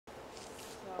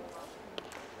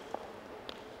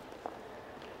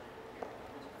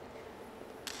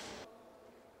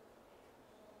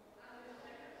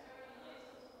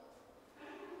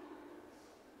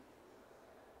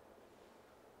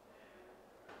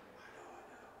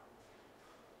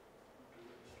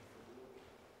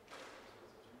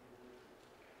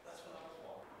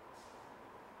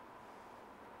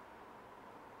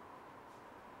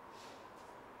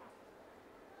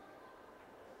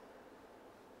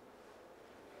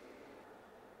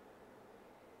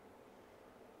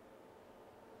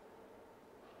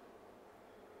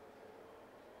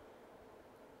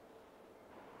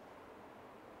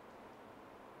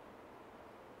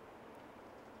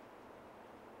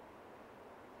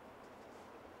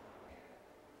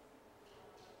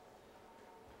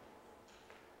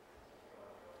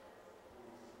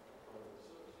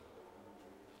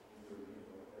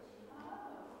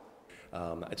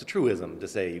It's a truism to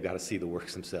say you've got to see the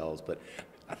works themselves, but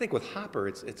I think with Hopper,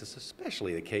 it's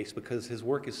especially the case because his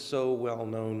work is so well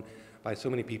known by so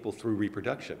many people through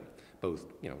reproduction, both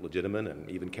legitimate and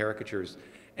even caricatures.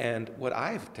 And what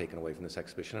I've taken away from this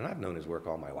exhibition, and I've known his work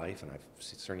all my life, and I've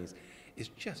seen is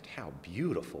just how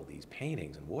beautiful these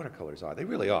paintings and watercolors are. They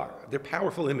really are. They're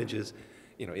powerful images,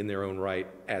 in their own right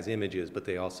as images, but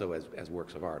they also as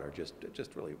works of art are just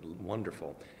really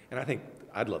wonderful. And I think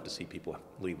I'd love to see people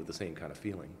leave with the same kind of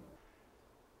feeling.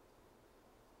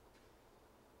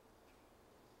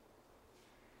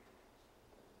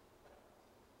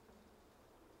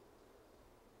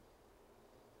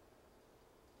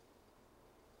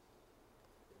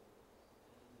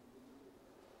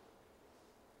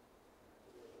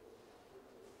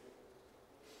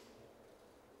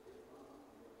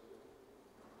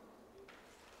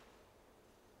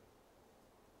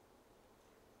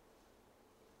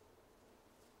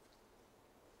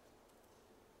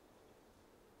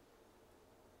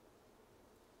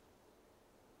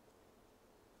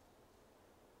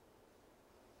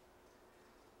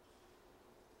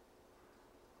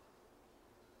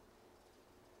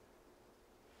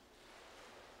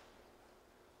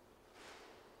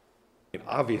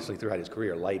 Obviously, throughout his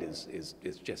career, light is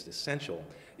just essential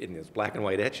in his black and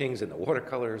white etchings and the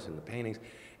watercolors and the paintings.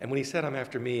 And when he said, "I'm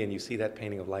after me," and you see that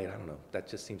painting of light, I don't know, that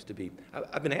just seems to be.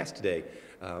 I've been asked today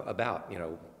about,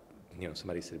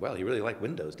 somebody said, "Well, he really liked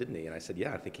windows, didn't he?" And I said,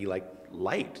 "Yeah, I think he liked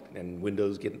light, and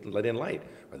windows let in light,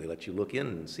 or they let you look in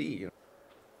and see."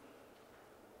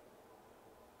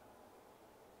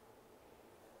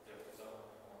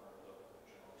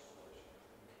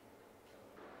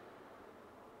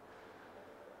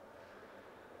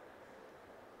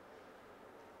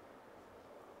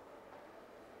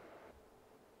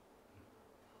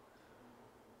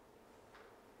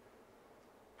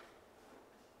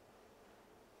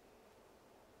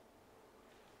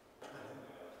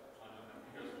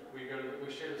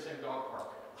 We share the same dog park.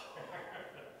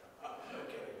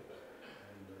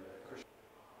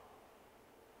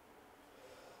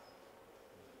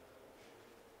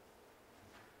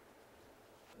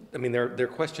 I mean, there are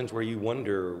questions where you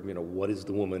wonder, what is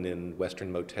the woman in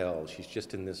Western Motel? She's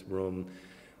just in this room.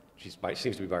 She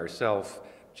seems to be by herself.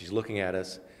 She's looking at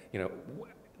us.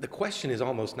 The question is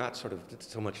almost not sort of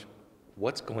so much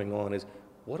what's going on as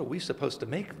what are we supposed to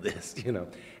make of this?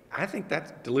 I think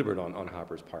that's deliberate on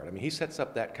Hopper's part. I mean, he sets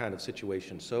up that kind of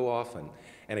situation so often,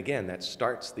 and again, that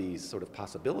starts these sort of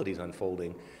possibilities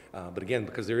unfolding. But again,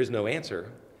 because there is no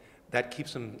answer, that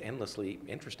keeps them endlessly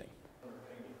interesting.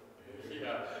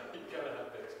 Yeah, you gotta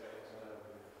have the expanse.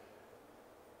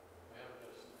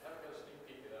 Have a sneak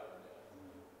peek it out.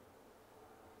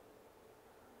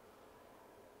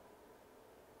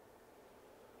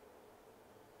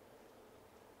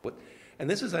 And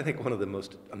this is, I think, one of the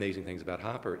most amazing things about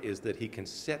Hopper is that he can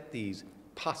set these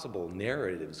possible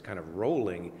narratives kind of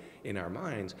rolling in our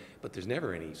minds, but there's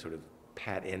never any sort of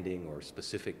pat ending or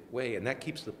specific way, and that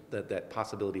keeps that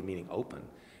possibility of meaning open.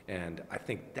 And I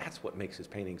think that's what makes his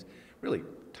paintings really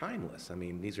timeless. I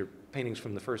mean, these are paintings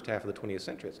from the first half of the 20th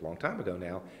century. It's a long time ago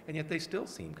now, and yet they still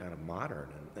seem kind of modern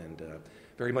and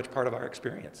very much part of our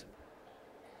experience.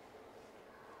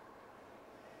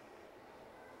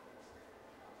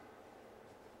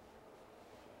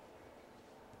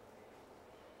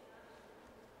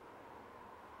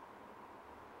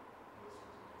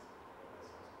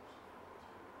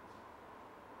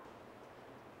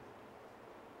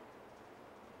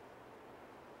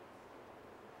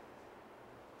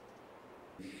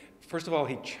 First of all,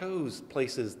 he chose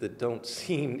places that don't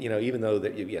seem, even though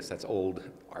that, yes, that's old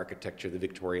architecture, the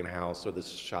Victorian house or the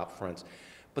shop fronts,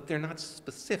 but they're not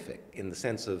specific in the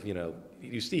sense of,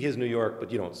 you see his New York, but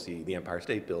you don't see the Empire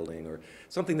State Building or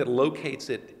something that locates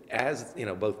it as,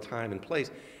 both time and place.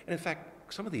 And in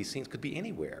fact, some of these scenes could be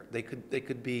anywhere. They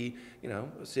could be,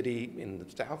 a city in the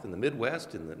South, in the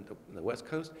Midwest, in the West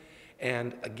Coast.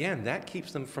 And again, that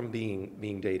keeps them from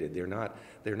being dated. They're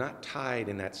not tied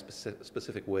in that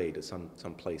specific way to some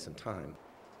place and time.